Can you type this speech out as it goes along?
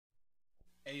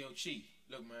Hey, yo, Chief,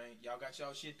 look, man, y'all got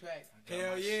y'all shit packed?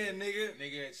 Hell yeah, shit. nigga.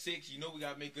 Nigga at 6, you know we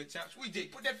gotta make good times. We did.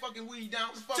 Put that fucking weed down.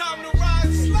 Time to ride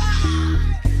and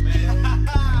slide!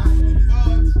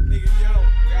 Nigga, yo,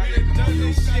 we done done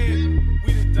this shit.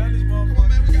 We done done this motherfucker. Come on,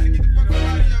 man, we gotta get the fuck out of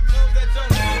here, man. What's that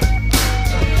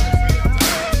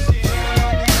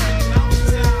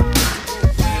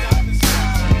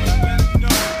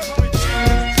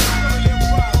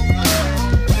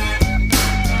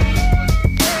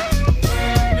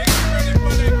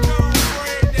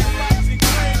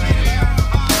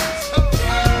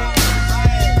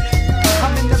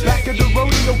Turntable?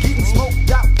 Getting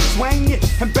smoked out, swanging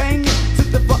and banging to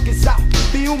the fucking south.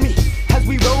 Feel me as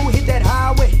we roll, hit that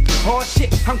highway. Oh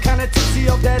shit, I'm kinda tipsy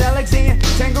off that Alexander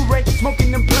Tangeray.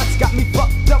 Smoking them blunts got me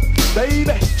fucked up,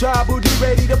 baby. Dry booty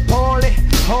ready to party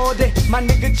all day. My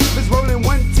nigga Chief is rolling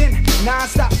 110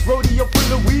 non-stop. Rodeo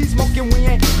full of weed smoking, we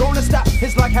ain't gonna stop.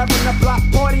 It's like having a block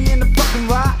party in the fucking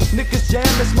ride. Niggas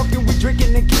jamming, smoking, we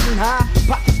drinking and getting high.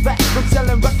 Pockets fat from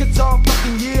selling records all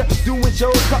fucking year. Doing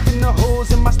shows, popping the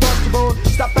holes in my starch bowl.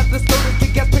 Stop at the store to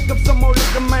get gas, pick up some more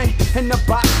liquor, man. And the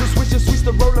box will switch and switch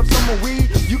to roll up some more weed.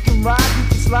 You can ride, you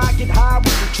can slide, get high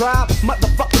with the tribe.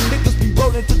 Motherfucking niggas be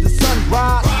rolling to the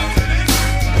sunrise. Ride to this,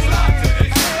 slide to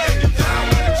this. If you down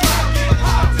with the tribe, get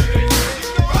high to this.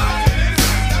 Ride to this,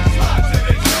 slide to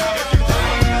this. If you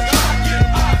down with the tribe, get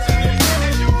high to this.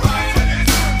 If you ride to this,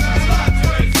 slide to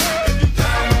this. If you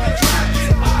down with the tribe,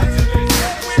 get high to this. Ride to this, slide to this.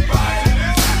 If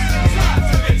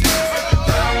you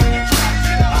down with the tribe,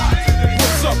 get high to this.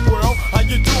 What's up, world? How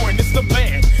you doing? It's the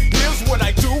man. Here's what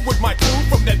I do with my crew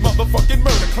from that motherfucking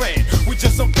murder clan. We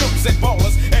just some pimps and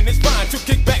ballers, and it's fine to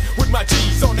kick back with my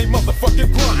G's on they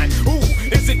motherfucking grind. Ooh,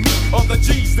 is it me or the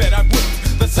G's that I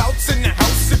whipped? The South's in the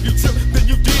house. If you trip, then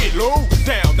you did low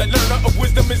down. That learner of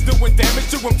wisdom is doing damage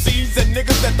to MCs and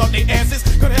niggas that thought they asses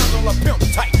could handle a pimp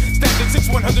tight. Standing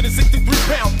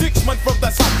 6'163" dicks man from the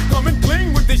South, coming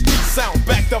clean with this G sound.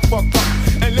 Back the fuck up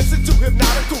and listen to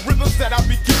hypnotical rhythms that I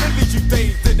be giving, lead you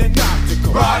dazed in an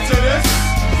optical. Ride to this,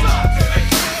 slide to this.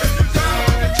 If you down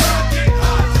with the tribe, get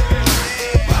high to this.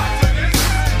 Ride to this,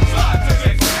 slide to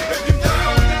this. If you down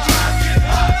with the tribe, get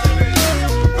high to this.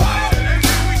 Ride to this,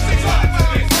 slide to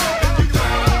this. If you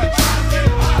down with the tribe, get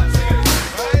high to this.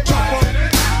 Jump on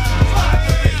this, slide to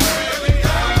this. If you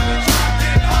down with the tribe,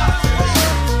 get high to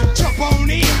this. Jump on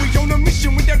in, we on a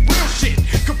mission with that real shit.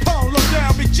 Capone, low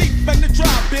down, Big Chief and the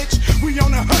tribe, bitch. We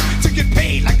on a hunt to get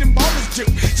paid like them ballers do.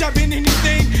 Jabbing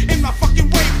anything in my fucking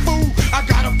way, fool. I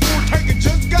got a full tank and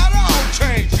just got a oil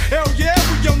change. Hell yeah,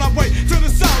 we on our way to the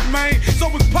south, man. So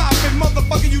it's poppin',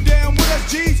 motherfucker, you down with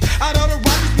us G's? Out of the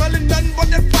rock, smelling nothing but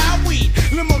that fire weed.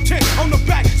 Limo tent on the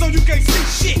back, so you can't see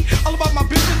shit. All about my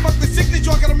business, fuck the sickness,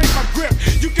 I gotta make my grip.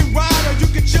 You can ride or you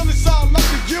can chill, it's all up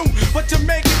to you. But to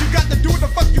make it, you got to do what the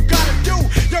fuck you gotta do.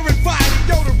 You're invited,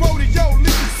 yo, the rodeo,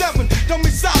 leaving 7. Don't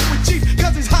miss out with Chief,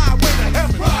 cause it's highway to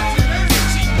heaven. Ride to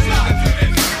this, slide to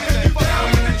this. If you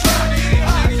down with the tribe, get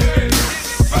high to this.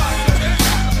 Ride to this,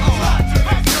 slide to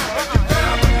this. If you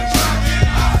down with the tribe, get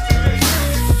high to this.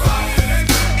 Ride to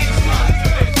this,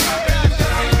 slide to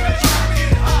this. If you down with the tribe,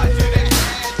 get high to this.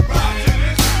 Ride to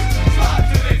this, slide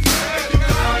to this. If you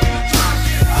down with the tribe,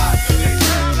 get high to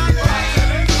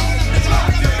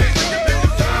this. Ride to this, slide to this. If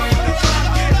you down with the tribe,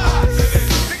 get high to this.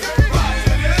 Ride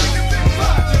to this, slide to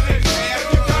this. If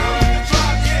you down with the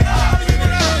tribe, get high to this. Ride to this, slide to this. If you down with the tribe, get high to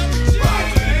this.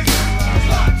 Ride to this,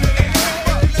 slide to this.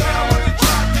 If you down with the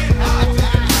tribe, get high to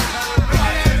this.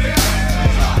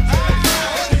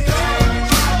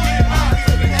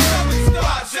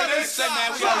 Ride to this, slide to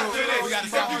this.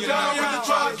 If you down with the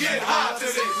tribe, get high to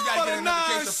this. We gotta For get the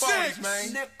another case of 40s, 9-6. man.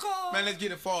 Man, let's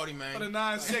get a 40, man. For the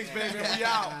 9-6, baby, we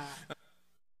out.